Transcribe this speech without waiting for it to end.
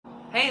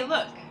Hey,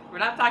 look, we're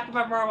not talking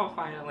about Marvel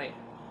finally.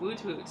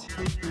 Woot woot.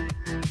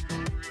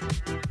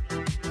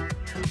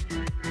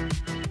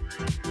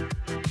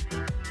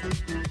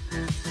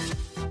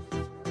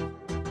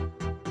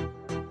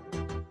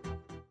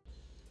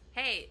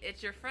 Hey,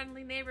 it's your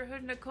friendly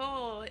neighborhood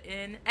Nicole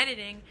in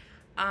editing.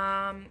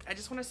 I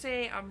just want to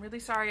say I'm really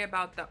sorry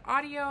about the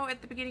audio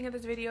at the beginning of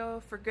this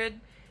video. For good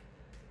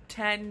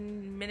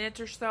 10 minutes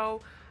or so,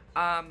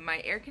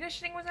 my air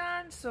conditioning was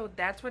on, so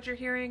that's what you're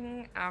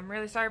hearing. I'm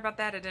really sorry about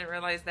that. I didn't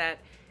realize that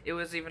it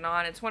was even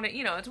on. It's one of,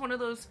 it's one of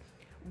those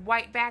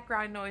white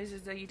background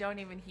noises that you don't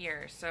even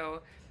hear.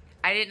 So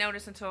I didn't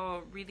notice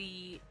until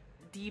really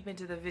deep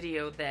into the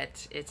video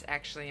that it's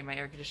actually my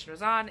air conditioner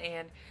was on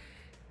and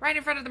right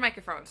in front of the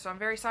microphone. So I'm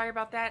very sorry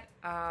about that.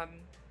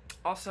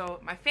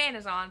 Also, my fan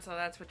is on, so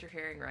that's what you're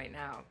hearing right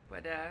now.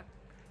 But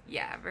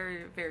yeah,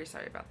 very, very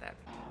sorry about that.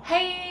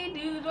 Hey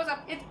dudes, what's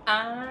up? It's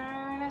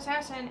Iron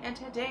Assassin, and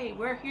today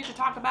we're here to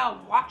talk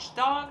about Watch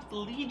Dogs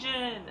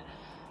Legion.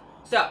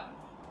 So,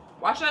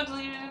 Watch Dogs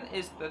Legion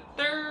is the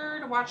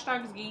third Watch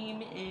Dogs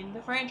game in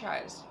the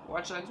franchise.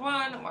 Watch Dogs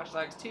 1, Watch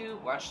Dogs 2,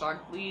 Watch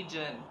Dogs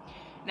Legion.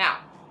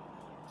 Now,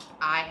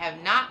 I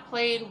have not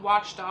played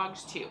Watch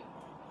Dogs 2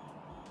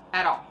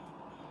 at all.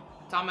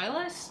 It's on my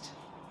list,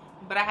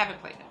 but I haven't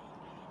played it.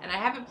 And I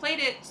haven't played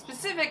it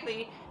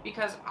specifically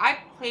because I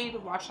played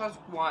Watch Dogs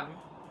 1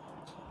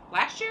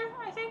 last year,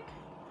 I think?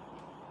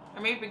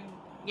 Or maybe,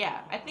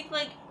 yeah, I think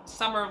like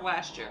summer of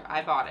last year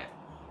I bought it.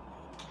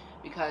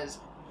 Because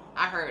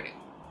I heard it,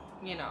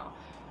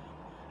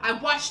 I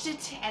watched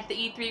it at the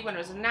E3 when it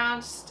was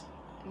announced.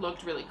 It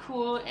looked really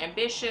cool,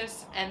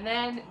 ambitious, and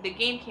then the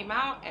game came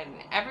out and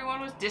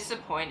everyone was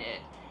disappointed.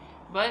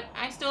 But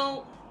I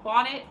still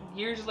bought it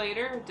years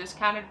later,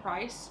 discounted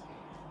price,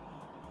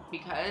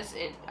 because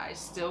I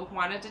still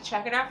wanted to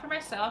check it out for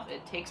myself.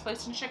 It takes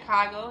place in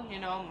Chicago,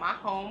 my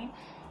home,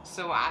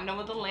 so I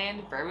know the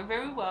land very,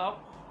 very well.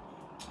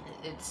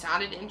 It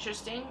sounded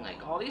interesting,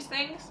 like all these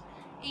things,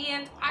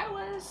 and I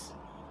was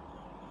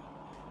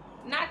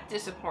not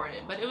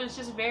disappointed, but it was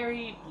just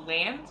very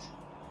bland.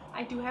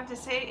 I do have to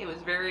say, it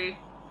was very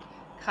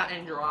cut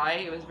and dry.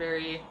 It was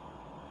very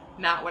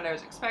not what I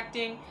was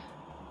expecting.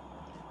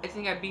 I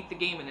think I beat the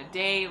game in a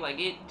day. Like,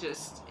 it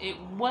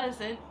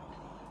wasn't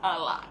a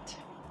lot.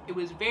 It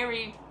was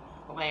very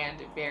bland,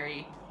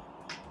 very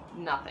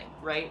nothing,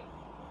 right?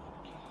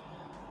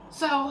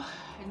 So,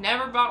 I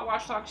never bought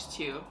Watch Dogs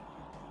 2.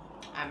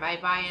 I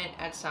might buy it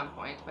at some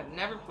point, but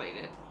never played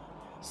it.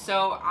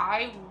 So,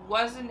 I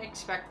wasn't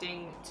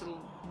expecting to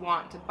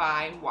want to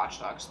buy Watch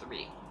Dogs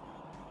 3.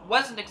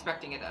 Wasn't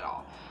expecting it at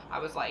all. I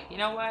was like, you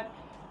know what?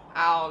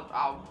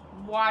 I'll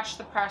watch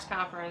the press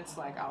conference,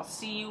 like, I'll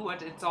see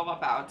what it's all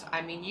about.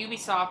 I mean,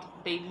 Ubisoft,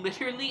 it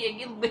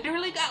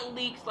literally got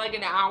leaked like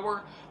an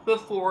hour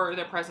before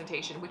the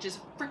presentation, which is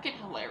freaking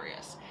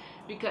hilarious.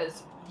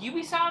 Because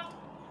Ubisoft,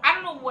 I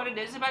don't know what it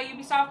is about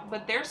Ubisoft,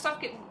 but their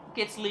stuff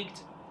gets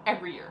leaked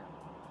every year.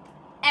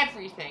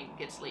 Everything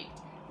gets leaked.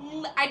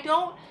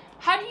 Ubisoft,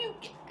 how do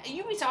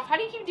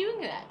you keep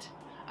doing that?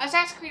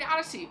 Assassin's Creed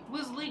Odyssey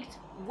was leaked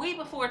way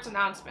before its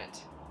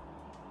announcement.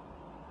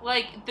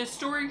 Like, the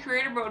story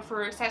creator mode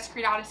for Assassin's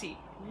Creed Odyssey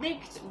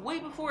leaked way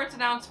before its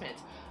announcement.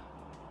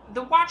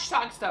 The Watch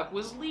Dogs stuff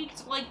was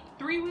leaked like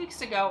 3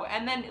 weeks ago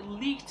and then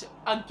leaked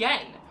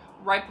again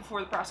right before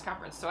the press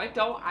conference. So I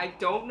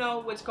don't know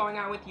what's going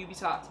on with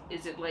Ubisoft.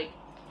 Is it like,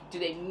 do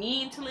they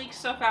need to leak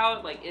stuff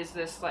out? Like, is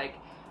this like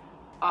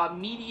a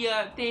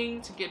media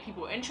thing to get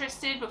people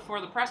interested before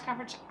the press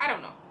conference? I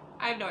don't know.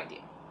 I have no idea.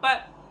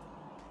 But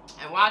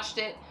I watched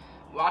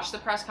the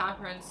press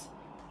conference,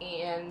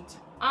 and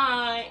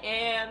I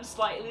am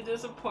slightly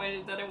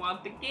disappointed that I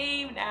want the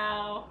game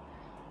now.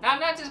 Now, I'm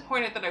not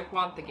disappointed that I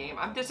want the game.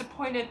 I'm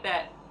disappointed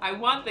that I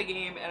want the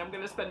game and I'm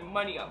going to spend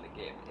money on the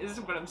game. This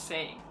is what I'm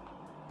saying.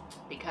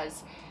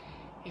 Because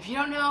if you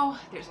don't know,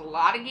 there's a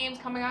lot of games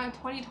coming out in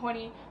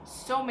 2020.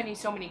 So many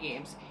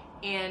games.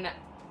 And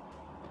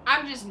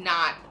I'm just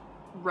not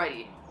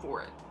ready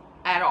for it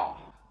at all.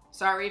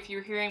 Sorry if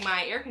you're hearing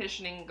my air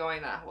conditioning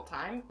going that whole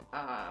time.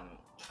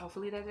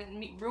 Hopefully that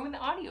didn't ruin the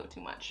audio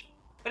too much.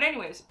 But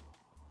anyways,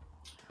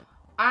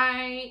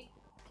 I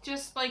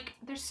just, like,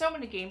 there's so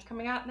many games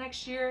coming out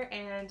next year,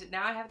 and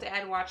now I have to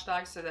add Watch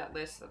Dogs to that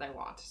list that I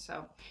want.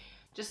 So,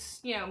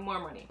 just, more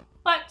money.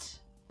 But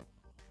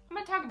I'm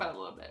going to talk about it a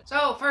little bit.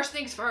 So, first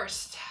things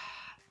first.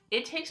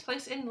 It takes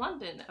place in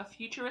London, a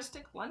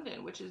futuristic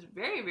London, which is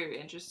very, very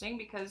interesting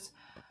because,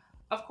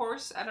 of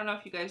course, I don't know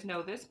if you guys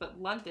know this,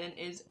 but London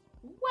is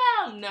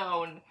well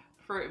known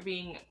for it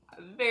being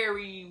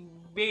very,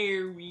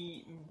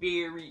 very,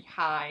 very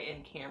high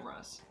in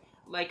cameras.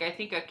 Like, I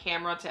think a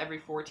camera to every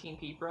 14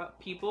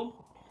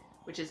 people,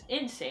 which is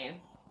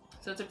insane.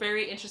 So it's a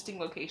very interesting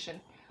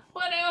location.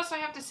 But I also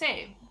have to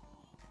say,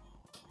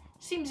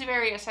 seems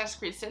very Assassin's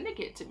Creed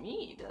Syndicate to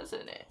me,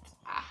 doesn't it?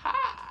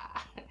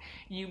 Aha!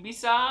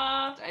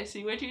 Ubisoft, I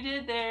see what you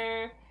did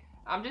there.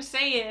 I'm just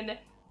saying,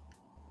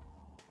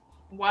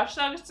 Watch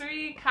Dogs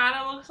 3 kind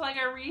of looks like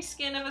a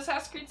reskin of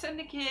Assassin's Creed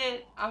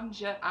Syndicate. I'm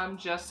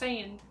just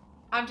saying.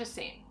 I'm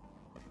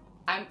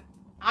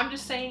I'm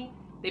just saying,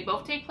 they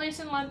both take place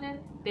in London.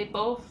 They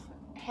both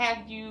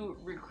have you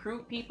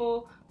recruit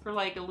people for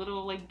like a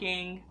little like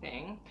gang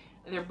thing.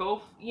 They're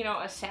both, you know,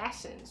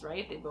 assassins,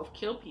 right? They both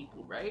kill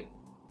people, right?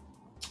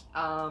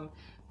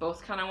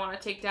 Both kind of want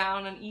to take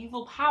down an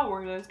evil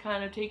power that's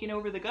kind of taking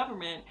over the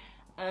government.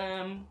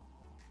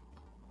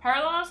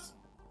 Parallels?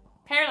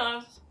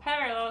 Parallels.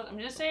 Parallels. I'm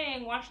just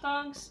saying, Watch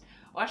Dogs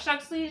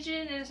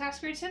Legion and Assassin's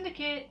Creed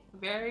Syndicate,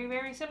 very,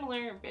 very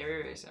similar.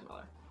 Very, very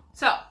similar.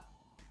 So,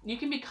 you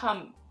can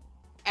become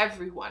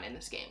everyone in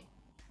this game.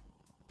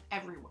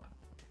 Everyone.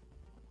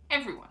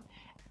 Everyone.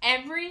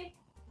 Every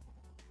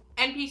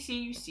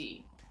NPC you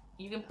see,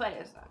 you can play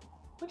as them,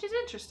 which is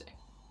interesting.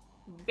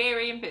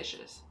 Very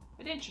ambitious,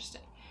 but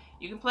interesting.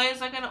 You can play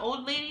as like an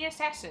old lady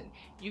assassin.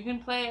 You can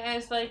play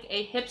as like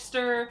a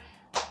hipster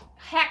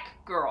hack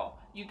girl.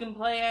 You can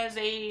play as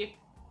a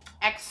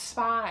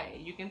ex-spy.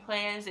 You can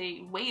play as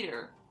a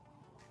waiter.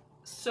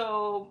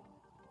 So,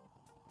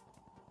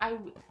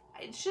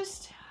 it's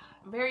just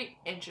very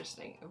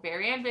interesting,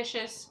 very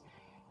ambitious.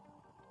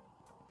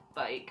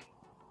 Like,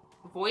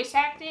 voice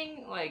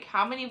acting, like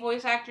how many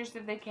voice actors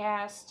did they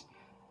cast?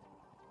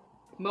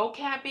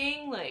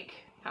 Mocapping, like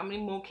how many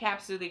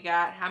mocaps do they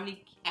got? How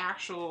many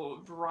actual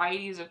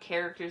varieties of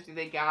characters do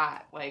they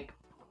got? Like,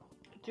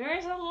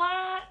 there's a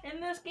lot in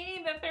this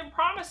game that they're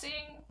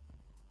promising,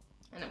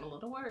 and I'm a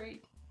little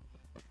worried.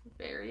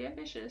 Very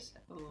ambitious,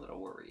 a little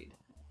worried.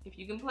 If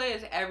you can play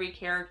as every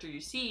character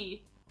you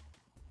see,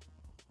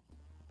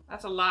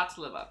 that's a lot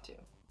to live up to.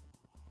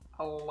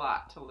 A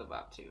lot to live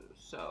up to.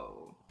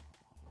 So,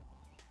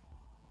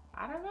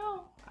 I don't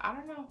know.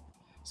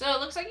 So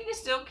it looks like you can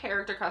still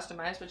character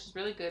customize, which is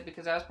really good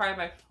because that was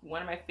probably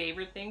one of my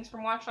favorite things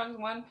from Watch Dogs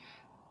 1.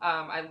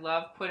 I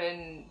love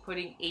putting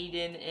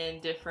Aiden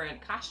in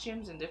different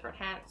costumes and different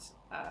hats.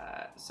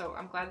 So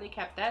I'm glad they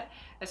kept that,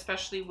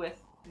 especially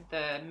with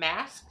the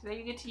mask that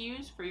you get to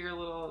use for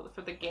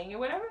for the gang or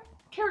whatever.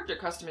 Character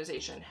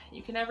customization.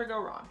 You can never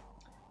go wrong.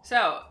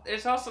 So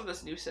there's also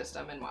this new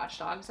system in Watch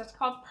Dogs that's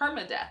called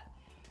permadeath.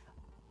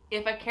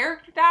 If a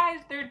character dies,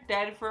 they're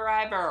dead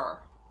forever.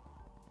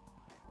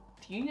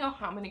 Do you know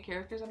how many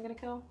characters I'm gonna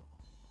kill?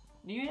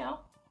 Do you know?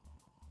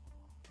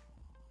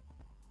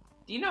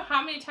 Do you know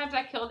how many times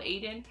I killed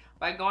Aiden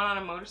by going on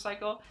a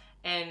motorcycle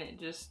and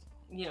just,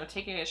 you know,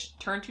 taking a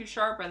turn too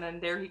sharp and then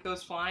there he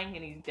goes flying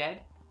and he's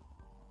dead?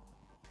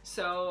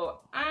 So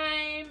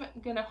I'm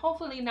gonna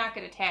hopefully not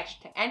get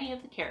attached to any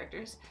of the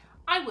characters.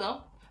 I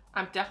will.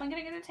 I'm definitely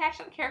gonna get attached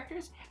to the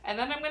characters and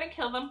then I'm gonna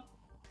kill them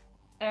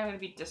and I'm gonna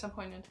be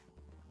disappointed.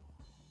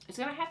 It's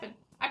gonna happen.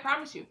 I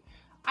promise you.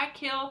 I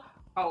kill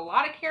a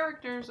lot of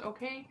characters,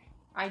 okay?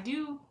 I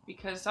do,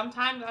 because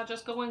sometimes I'll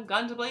just go in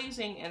guns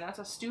blazing and that's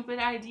a stupid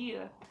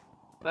idea.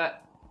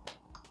 But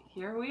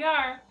here we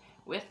are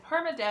with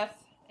permadeath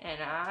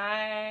and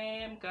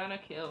I am gonna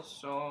kill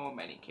so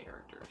many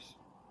characters.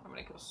 I'm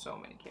gonna kill so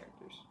many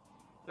characters.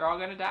 They're all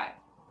gonna die.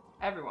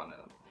 Every one of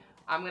them.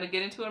 I'm gonna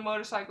get into a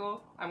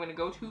motorcycle, I'm gonna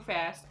go too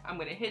fast, I'm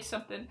gonna hit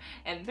something,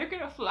 and they're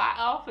gonna fly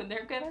off and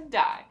they're gonna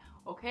die.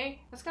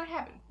 Okay? That's gonna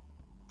happen.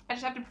 I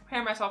just have to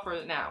prepare myself for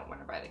it now when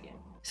I buy the game.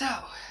 So,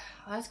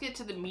 let's get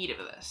to the meat of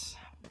this.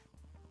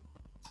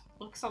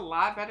 Looks a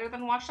lot better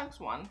than Watch Dogs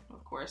 1.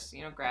 Of course,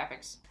 you know,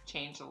 graphics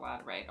changed a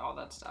lot, right? All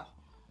that stuff.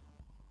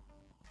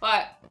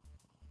 But,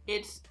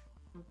 it's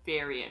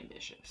very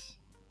ambitious.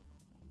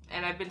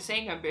 And I've been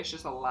saying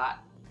ambitious a lot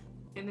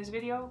in this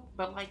video,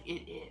 but like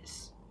it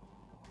is.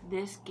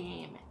 This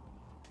game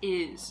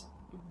is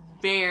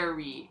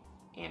very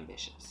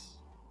ambitious.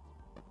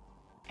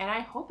 And I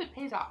hope it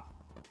pays off.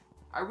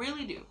 I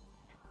really do.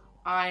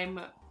 I'm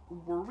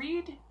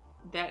worried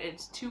that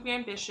it's too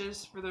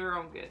ambitious for their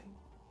own good.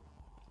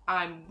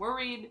 I'm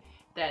worried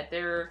that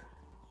they're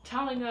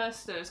telling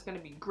us that it's going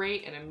to be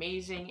great and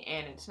amazing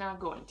and it's not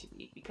going to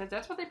be, because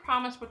that's what they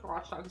promised with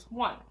Watch Dogs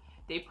 1.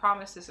 They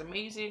promised this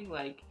amazing,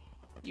 like,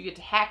 you get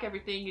to hack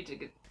everything, you get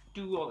to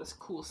do all this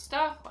cool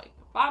stuff, like,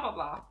 blah, blah,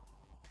 blah.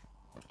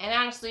 And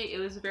honestly, it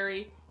was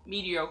very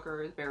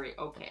mediocre, it was very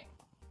okay,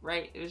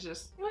 right? It was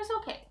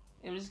okay.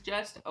 It was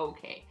just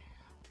okay.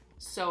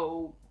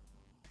 So,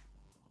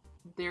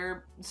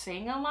 they're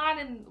saying a lot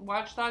in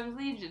Watch Dogs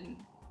Legion.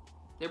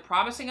 They're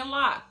promising a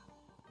lot.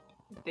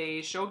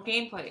 They showed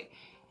gameplay.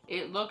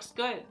 It looks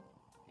good.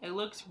 It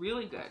looks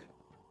really good.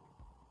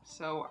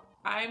 So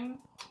I'm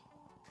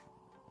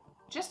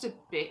just a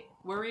bit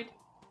worried.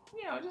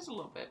 You know, just a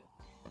little bit.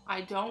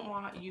 I don't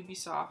want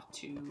Ubisoft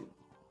to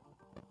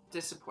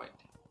disappoint.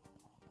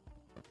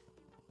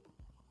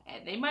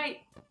 And they might.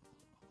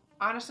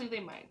 Honestly, they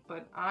might.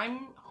 But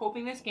I'm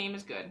hoping this game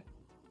is good.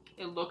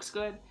 It looks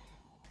good.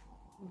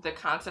 The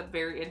concept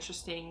very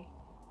interesting.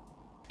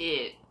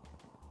 It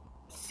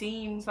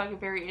seems like a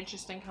very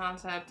interesting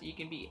concept. You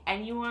can be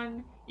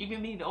anyone. You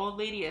can be the old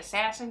lady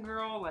assassin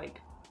girl. Like,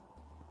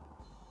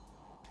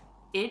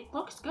 it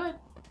looks good.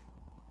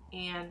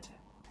 And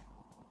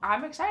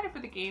I'm excited for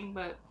the game,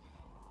 but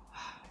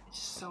it's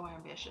just so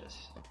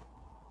ambitious.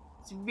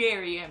 It's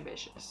very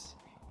ambitious.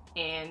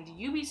 And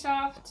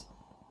Ubisoft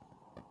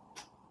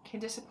can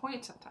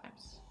disappoint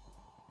sometimes.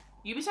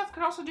 Ubisoft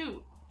could also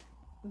do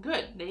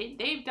good.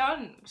 They've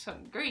done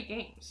some great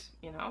games,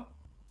 you know,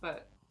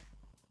 but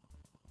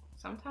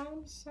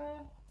sometimes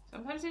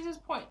they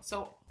disappoint.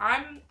 So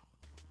I'm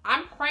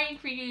praying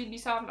for you,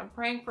 Ubisoft. I'm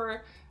praying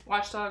for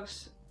Watch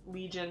Dogs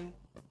Legion.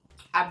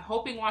 I'm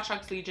hoping Watch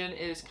Dogs Legion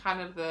is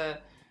kind of the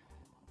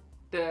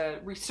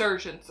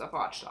resurgence of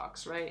Watch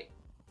Dogs, right?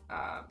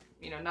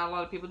 You know, not a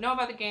lot of people know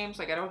about the games.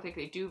 Like, I don't think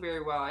they do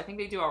very well. I think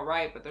they do all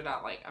right, but they're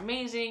not, like,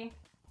 amazing.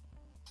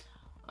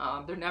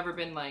 They've never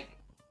been, like,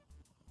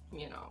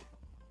 you know,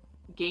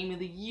 game of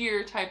the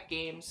year type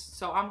games.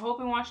 So I'm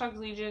hoping Watch Dogs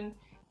Legion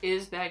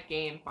is that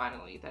game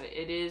finally. That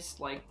it is,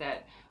 like,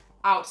 that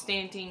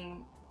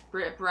outstanding,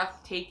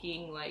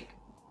 breathtaking, like,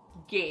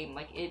 game.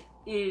 Like, it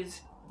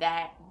is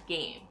that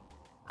game.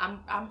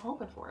 I'm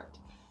hoping for it.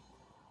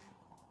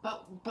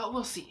 But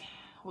we'll see.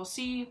 We'll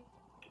see.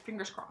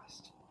 Fingers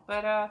crossed.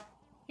 But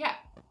yeah.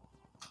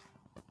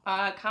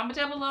 Comment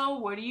down below.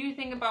 What do you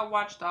think about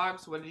Watch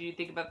Dogs? What did you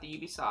think about the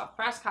Ubisoft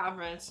press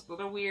conference? A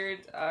little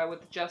weird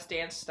with the Just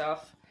Dance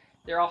stuff.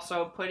 They're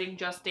also putting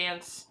Just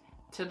Dance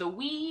to the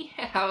Wii.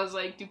 I was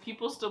like, do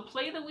people still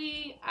play the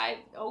Wii?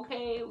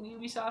 Okay,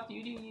 Ubisoft,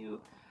 you do you.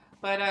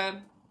 But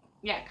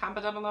yeah,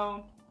 comment down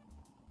below.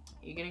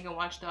 You're gonna go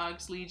Watch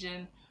Dogs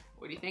Legion.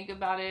 What do you think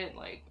about it?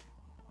 Like,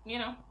 you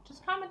know,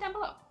 just comment down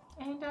below.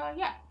 And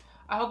yeah,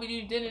 I hope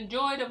you did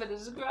enjoy. Don't forget to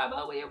subscribe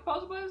button with your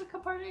post buttons, a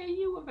part of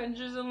you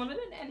Avengers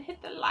Unlimited, and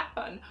hit the like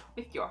button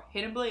with your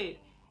hidden blade.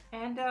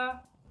 And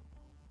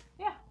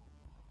yeah,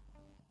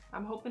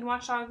 I'm hoping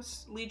Watch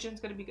Dogs Legion's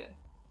gonna be good.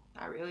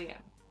 I really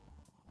am,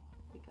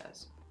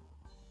 because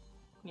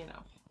you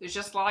know, there's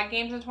just a lot of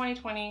games in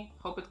 2020.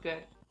 Hope it's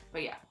good.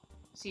 But yeah,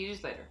 see you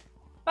just later.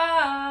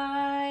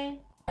 Bye.